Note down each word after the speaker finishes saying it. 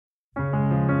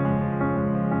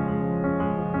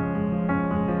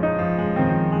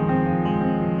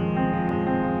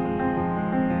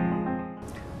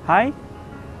Hi,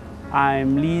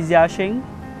 I'm Lee Jia Sheng,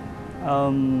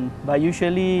 but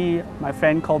usually my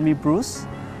friend call me Bruce.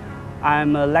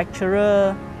 I'm a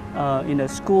lecturer in the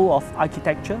School of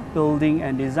Architecture, Building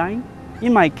and Design.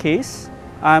 In my case,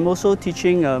 I'm also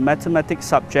teaching a mathematics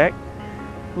subject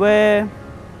where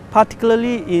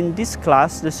particularly in this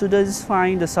class, the students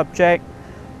find the subject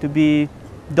to be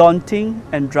daunting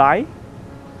and dry.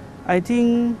 I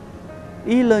think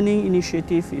e-learning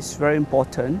initiative is very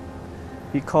important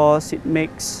because it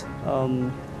makes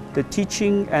the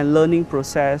teaching and learning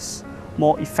process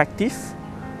more effective.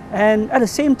 And at the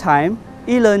same time,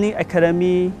 e-learning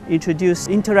academy introduced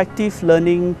interactive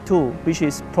learning tool, which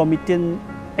is Promethean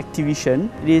Activision.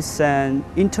 It is an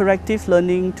interactive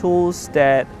learning tools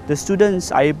that the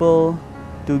students are able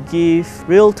to give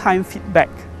real-time feedback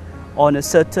on a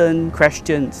certain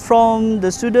question. From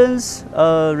the students'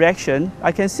 reaction,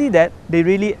 I can see that they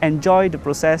really enjoy the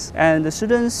process, and the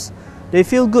students, they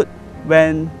feel good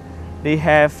when they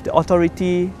have the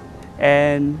authority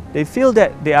and they feel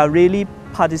that they are really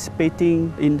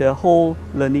participating in the whole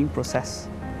learning process.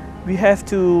 We have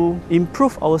to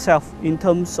improve ourselves in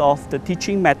terms of the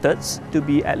teaching methods to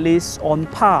be at least on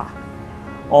par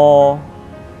or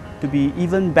to be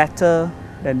even better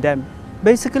than them.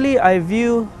 Basically, I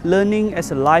view learning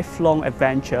as a lifelong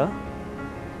adventure,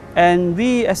 and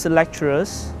we as the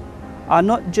lecturers are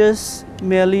not just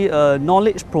merely a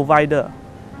knowledge provider.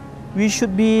 We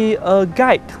should be a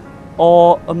guide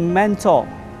or a mentor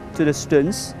to the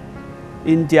students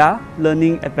in their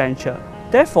learning adventure.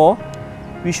 Therefore,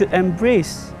 we should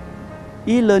embrace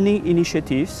e-learning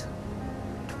initiatives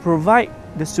to provide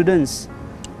the students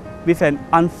with an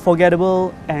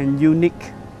unforgettable and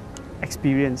unique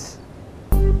experience.